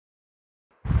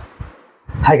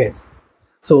Hi guys.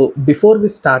 So before we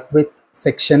start with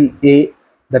section A,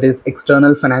 that is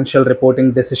external financial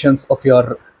reporting decisions of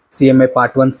your CMA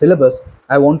part 1 syllabus,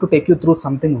 I want to take you through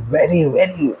something very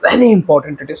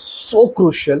important. It is so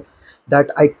crucial that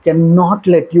I cannot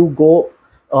let you go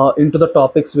into the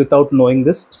topics without knowing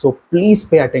this. So please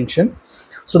pay attention.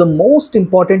 So the most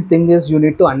important thing is you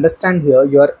need to understand here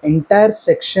your entire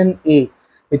section A,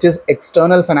 which is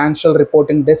external financial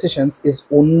reporting decisions, is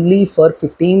only for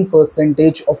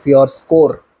 15% of your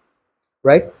score,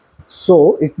 right?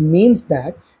 So it means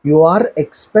that you are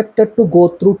expected to go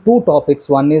through two topics.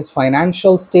 One is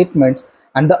financial statements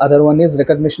and the other one is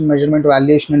recognition, measurement,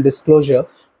 valuation and disclosure.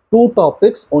 Two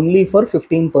topics only for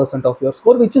 15% of your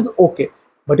score, which is okay.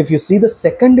 But if you see the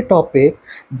second topic,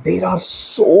 there are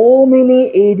so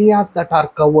many areas that are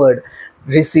covered: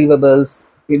 receivables,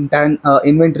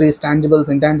 inventories, tangibles,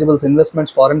 intangibles,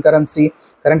 investments, foreign currency,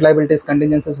 current liabilities,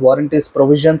 contingencies, warranties,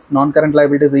 provisions, non-current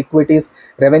liabilities, equities,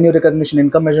 revenue recognition,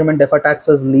 income measurement, deferred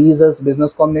taxes, leases,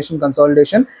 business combination,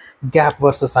 consolidation, gap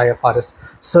versus IFRS.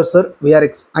 Sir, we are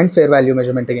and fair value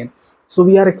measurement again. So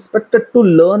we are expected to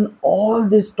learn all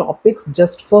these topics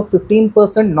just for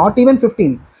 15%, not even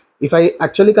 15. If I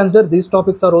actually consider these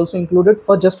topics are also included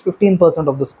for just 15%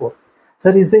 of the score.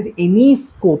 Sir, is there any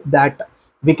scope that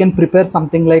we can prepare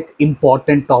something like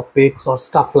important topics or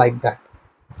stuff like that?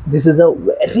 This is a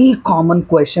very common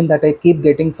question that I keep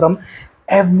getting from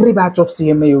every batch of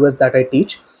CMA US that I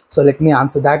teach. So let me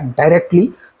answer that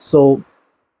directly. So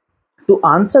to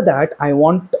answer that, I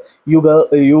want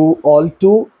you all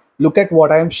to look at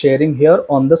what I am sharing here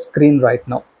on the screen right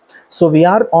now. So we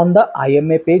are on the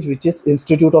IMA page, which is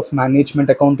Institute of Management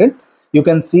Accountant. You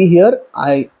can see here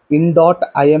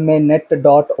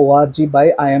in.imanet.org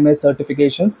by IMA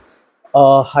certifications /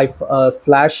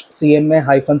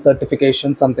 CMA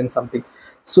certification something.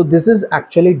 So this is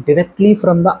actually directly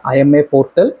from the IMA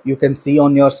portal. You can see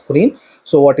on your screen.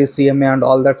 So what is CMA and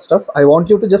all that stuff. I want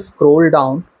you to just scroll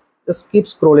down. Just keep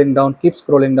scrolling down.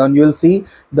 You will see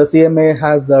the CMA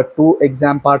has 2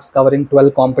 exam parts covering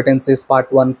 12 competencies,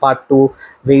 part 1, part 2,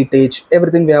 weightage,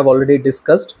 everything we have already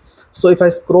discussed. So if I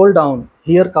scroll down,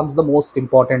 here comes the most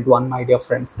important one, my dear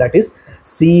friends, that is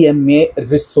CMA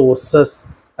resources.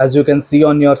 As you can see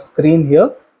on your screen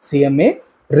here, CMA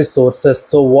resources.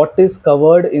 So what is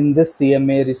covered in this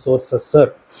CMA resources,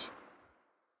 sir?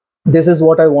 This is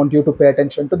what I want you to pay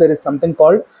attention to. There is something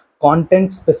called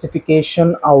content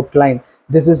specification outline.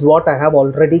 This is what I have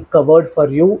already covered for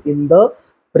you in the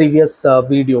previous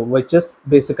video, which is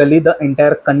basically the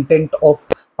entire content of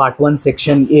part 1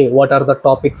 section A. What are the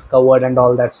topics covered and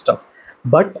all that stuff.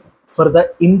 But for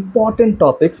the important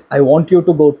topics, I want you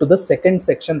to go to the second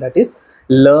section, that is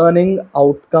learning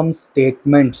outcome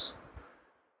statements.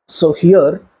 So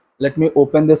here, let me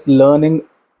open this learning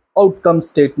outcome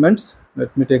statements.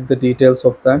 Let me take the details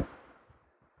of that.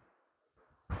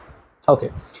 Okay,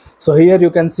 so here you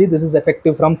can see this is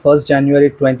effective from 1st January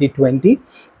 2020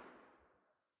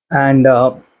 and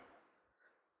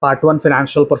part 1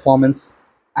 financial performance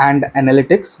and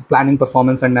analytics, planning,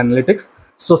 performance and analytics.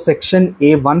 So section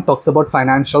A1 talks about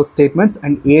financial statements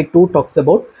and A2 talks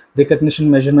about recognition,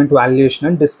 measurement, valuation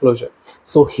and disclosure.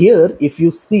 So here if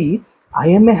you see,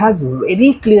 IMA has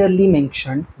very clearly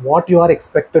mentioned what you are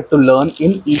expected to learn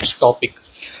in each topic.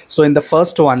 So in the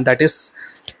first one, that is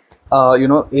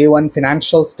A1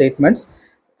 financial statements,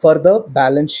 for the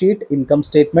balance sheet, income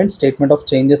statement, statement of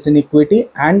changes in equity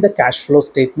and the cash flow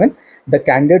statement, the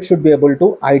candidate should be able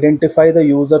to identify the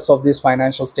users of these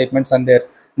financial statements and their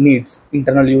needs,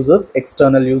 internal users,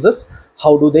 external users.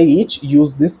 How do they each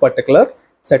use this particular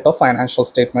set of financial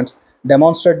statements?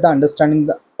 Demonstrate the understanding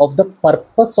of the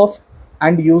purpose of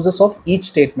and uses of each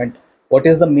statement. What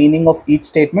is the meaning of each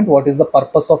statement? What is the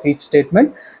purpose of each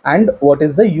statement? And what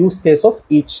is the use case of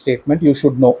each statement? You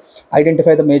should know.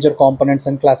 Identify the major components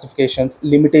and classifications,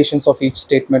 limitations of each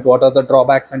statement. What are the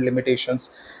drawbacks and limitations?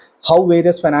 How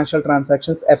various financial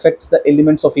transactions affects the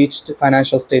elements of each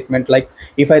financial statement. Like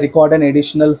if I record an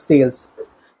additional sales,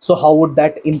 so how would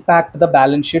that impact the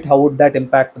balance sheet? How would that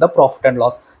impact the profit and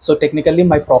loss? So technically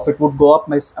my profit would go up,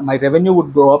 my revenue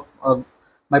would grow up,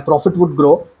 my profit would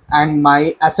grow, and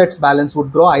my assets balance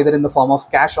would grow either in the form of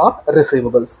cash or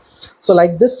receivables. So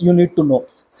like this you need to know.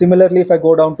 Similarly, if I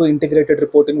go down to integrated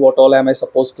reporting, what all am I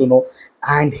supposed to know?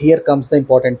 And here comes the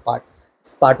important part.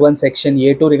 Part 1 section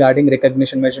A2 regarding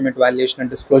recognition, measurement, valuation and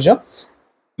disclosure.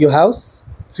 You have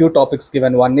few topics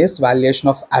given. One is valuation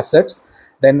of assets,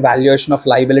 then valuation of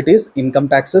liabilities, income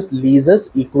taxes, leases,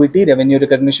 equity, revenue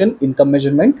recognition, income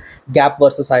measurement, gap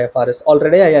versus IFRS.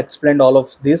 Already I explained all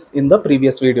of this in the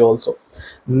previous video also.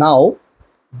 Now,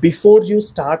 before you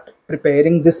start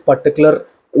preparing this particular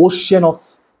ocean of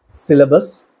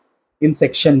syllabus in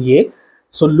section A.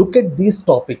 So look at these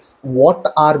topics. What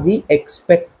are we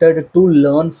expected to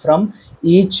learn from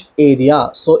each area?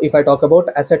 So if I talk about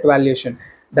asset valuation,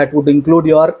 that would include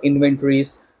your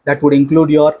inventories, that would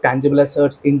include your tangible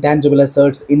assets, intangible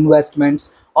assets,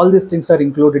 investments. All these things are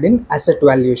included in asset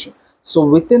valuation. So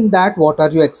within that, what are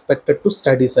you expected to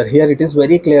study, sir? Here it is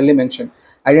very clearly mentioned.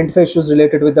 Identify issues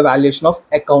related with the valuation of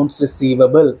accounts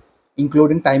receivable,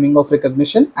 including timing of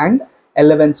recognition and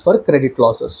allowance for credit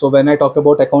losses. So when I talk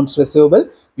about accounts receivable,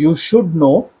 you should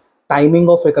know timing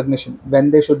of recognition,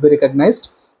 when they should be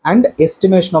recognized, and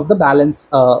estimation of the balance,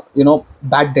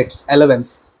 bad debts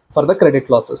allowance for the credit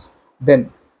losses.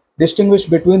 Then distinguish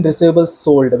between receivables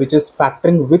sold, which is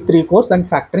factoring with recourse, and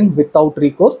factoring without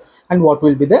recourse, and what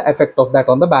will be the effect of that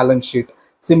on the balance sheet.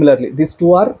 Similarly, these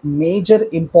two are major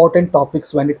important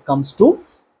topics when it comes to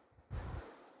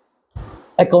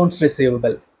accounts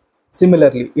receivable.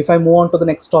 Similarly, if I move on to the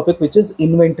next topic, which is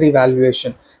inventory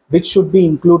valuation, which should be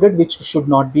included, which should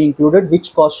not be included,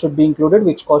 which cost should be included,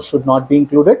 which cost should not be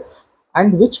included,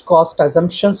 and which cost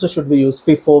assumptions should we use,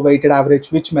 FIFO, weighted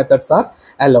average, which methods are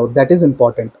allowed. That is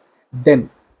important. Then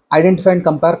identify and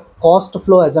compare cost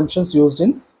flow assumptions used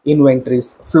in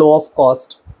inventories, flow of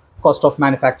cost, cost of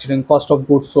manufacturing, cost of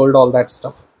goods sold, all that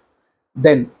stuff.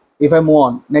 Then if I move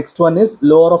on, next one is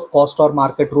lower of cost or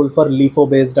market rule for LIFO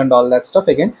based and all that stuff.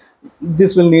 Again,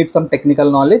 this will need some technical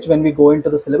knowledge. When we go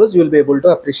into the syllabus, you will be able to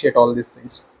appreciate all these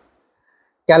things.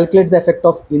 Calculate the effect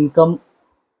on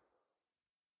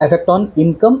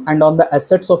income and on the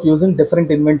assets of using different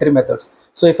inventory methods.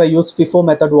 So if I use FIFO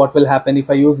method, what will happen?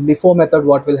 If I use LIFO method,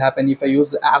 what will happen? If I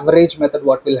use average method,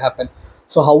 what will happen?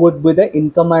 So how would be the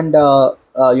income and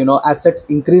assets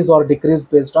increase or decrease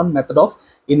based on method of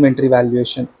inventory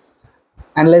valuation?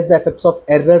 Analyze the effects of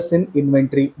errors in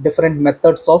inventory, different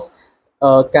methods of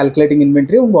calculating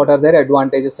inventory, and what are their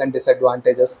advantages and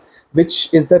disadvantages,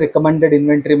 which is the recommended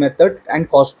inventory method, and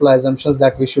cost flow assumptions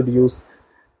that we should use.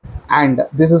 And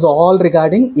this is all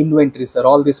regarding inventory, sir,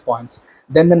 all these points.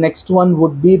 Then the next one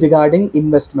would be regarding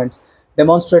investments.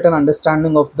 Demonstrate an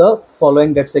understanding of the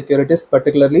following debt securities,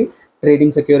 particularly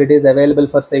trading securities, available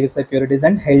for sale securities,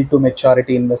 and held to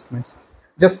maturity investments.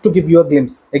 Just to give you a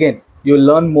glimpse, again, you'll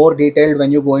learn more detailed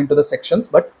when you go into the sections,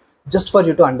 but just for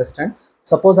you to understand,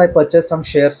 suppose I purchase some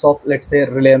shares of, let's say,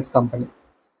 Reliance company.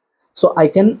 So I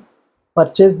can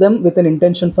purchase them with an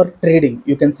intention for trading.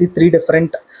 You can see three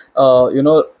different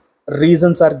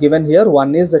reasons are given here.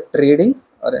 One is trading,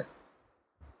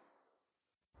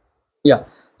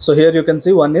 so here you can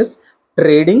see one is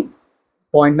trading,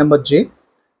 point number J,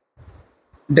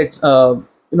 debt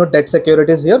debt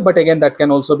securities here, but again that can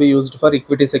also be used for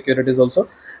equity securities also.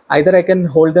 Either I can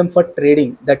hold them for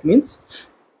trading, that means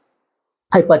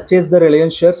I purchase the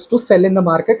Reliance shares to sell in the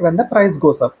market when the price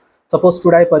goes up. Suppose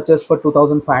today I purchased for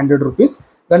 2,500 rupees.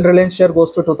 When Reliance share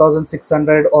goes to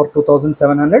 2,600 or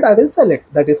 2,700, I will sell it.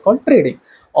 That is called trading.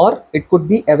 Or it could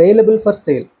be available for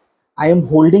sale. I am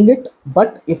holding it,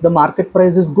 but if the market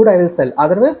price is good, I will sell.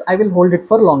 Otherwise, I will hold it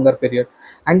for longer period.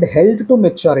 And held to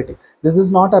maturity. This is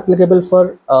not applicable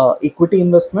for equity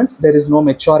investments. There is no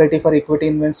maturity for equity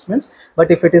investments.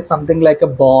 But if it is something like a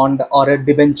bond or a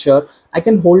debenture, I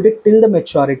can hold it till the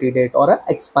maturity date or a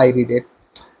expiry date.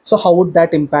 So how would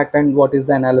that impact, and what is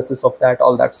the analysis of that,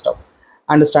 all that stuff.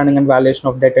 Understanding and valuation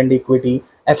of debt and equity,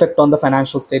 effect on the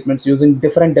financial statements using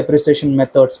different depreciation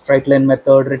methods, straight line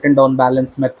method, written down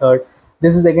balance method.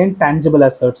 This is again tangible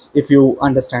assets, if you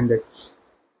understand it.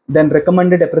 Then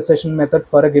recommended depreciation method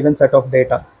for a given set of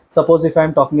data. Suppose if I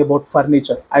am talking about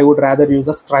furniture, I would rather use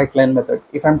a straight line method.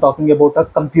 If I am talking about a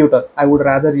computer, I would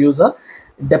rather use a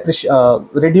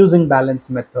reducing balance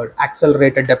method,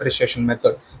 accelerated depreciation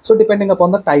method. So depending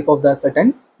upon the type of the asset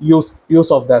and use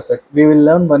of the asset, we will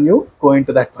learn when you go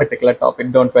into that particular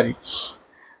topic, don't worry.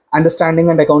 Understanding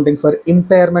and accounting for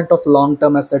impairment of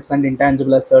long-term assets and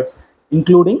intangible assets,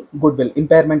 including goodwill.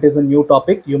 Impairment is a new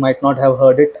topic, you might not have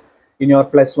heard it in your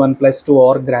 +1, +2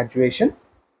 or graduation.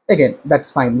 Again, that's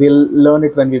fine, we'll learn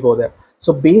it when we go there.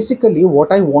 So basically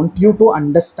what I want you to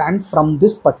understand from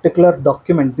this particular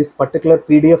document, this particular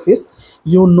PDF is,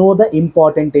 the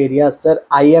important areas, sir.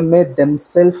 IMA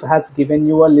themselves has given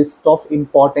you a list of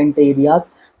important areas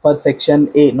for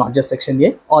section A, not just section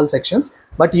A, all sections,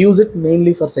 but use it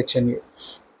mainly for section A.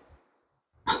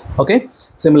 Okay.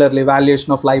 Similarly,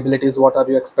 valuation of liabilities, what are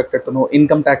you expected to know?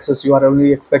 Income taxes, you are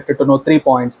only expected to know 3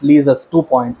 points. Leases, 2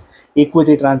 points.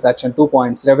 Equity transaction, 2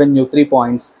 points. Revenue, 3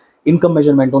 points. Income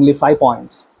measurement, only 5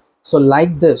 points. So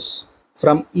like this,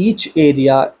 from each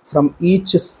area, from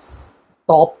each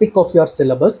topic of your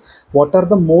syllabus, what are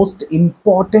the most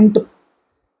important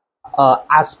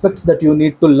aspects that you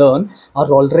need to learn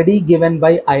are already given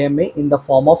by IMA in the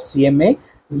form of CMA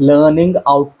learning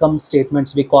outcome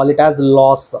statements. We call it as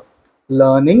LOS,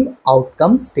 learning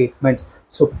outcome statements.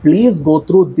 So please go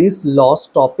through these LOS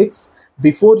topics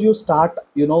before you start,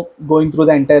 going through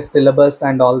the entire syllabus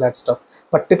and all that stuff.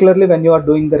 Particularly when you are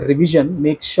doing the revision,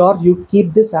 make sure you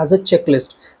keep this as a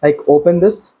checklist. Like, open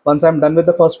this, once I'm done with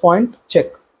the first point, check.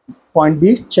 Point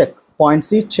B, check. Point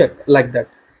C, check. Like that.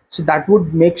 So that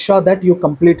would make sure that you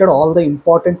completed all the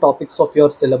important topics of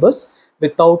your syllabus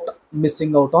without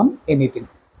missing out on anything.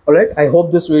 All right, I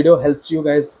hope this video helps you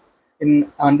guys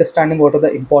in understanding what are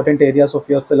the important areas of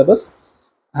your syllabus,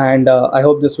 and I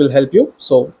hope this will help you.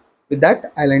 So with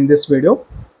that, I'll end this video.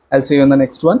 I'll see you in the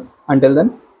next one. Until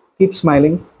then, keep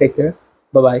smiling. Take care.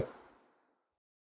 Bye bye.